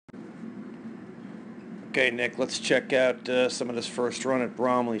Okay, Nick, let's check out some of this first run at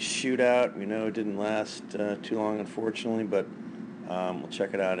Bromley's Shootout. We know it didn't last too long, unfortunately, but we'll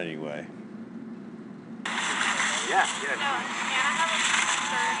check it out anyway. Yeah.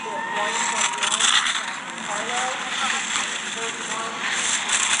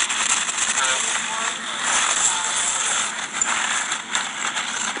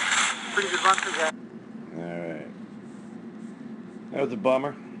 Pretty good run for that. All right. That was a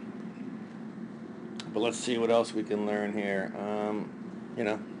bummer. But let's see what else we can learn here.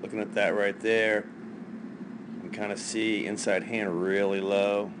 Looking at that right there, you can kind of see inside hand really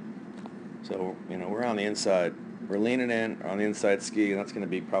low. So, we're on the inside. We're leaning in on the inside ski, and that's going to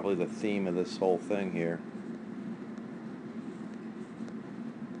be probably the theme of this whole thing here.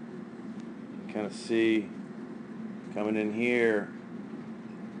 You can kind of see coming in here,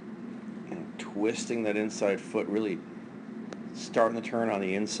 twisting that inside foot, really starting to turn on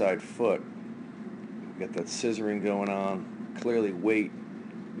the inside foot. Got that scissoring going on, clearly weight.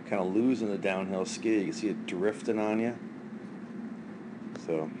 You're kind of losing the downhill ski. You can see it drifting on you.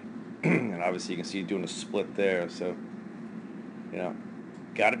 So, and obviously you can see you doing a split there. So,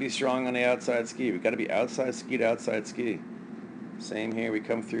 got to be strong on the outside ski. We've got to be outside ski to outside ski. Same here. We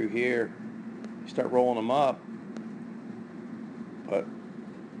come through here. You start rolling them up, but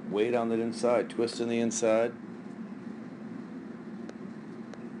weight on the inside, twisting the inside.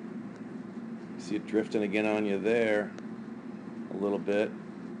 See it drifting again on you there a little bit.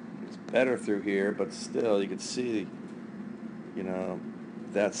 It's better through here, but still you can see,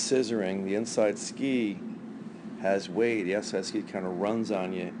 that scissoring. The inside ski has weight. The outside ski kind of runs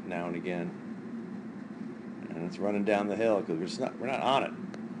on you now and again, and it's running down the hill because we're not on it.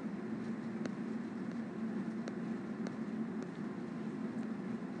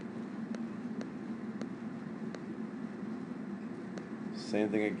 Same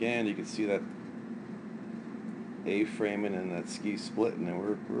thing again. You can see that A-framing and that ski splitting, and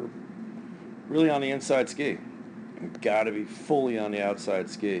we're really on the inside ski. We've got to be fully on the outside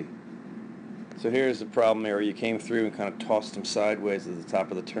ski. So here's the problem area. You came through and kind of tossed them sideways at the top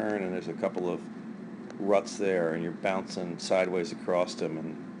of the turn, and there's a couple of ruts there, and you're bouncing sideways across them.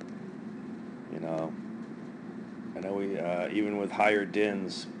 And I know we even with higher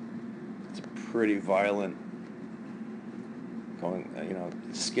dins, it's a pretty violent going,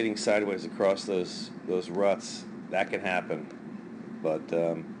 skidding sideways across those ruts. That can happen, but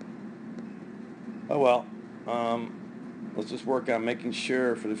oh well. Let's just work on making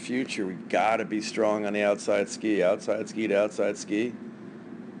sure for the future we gotta be strong on the outside ski to outside ski,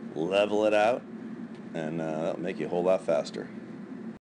 level it out, and that'll make you a whole lot faster.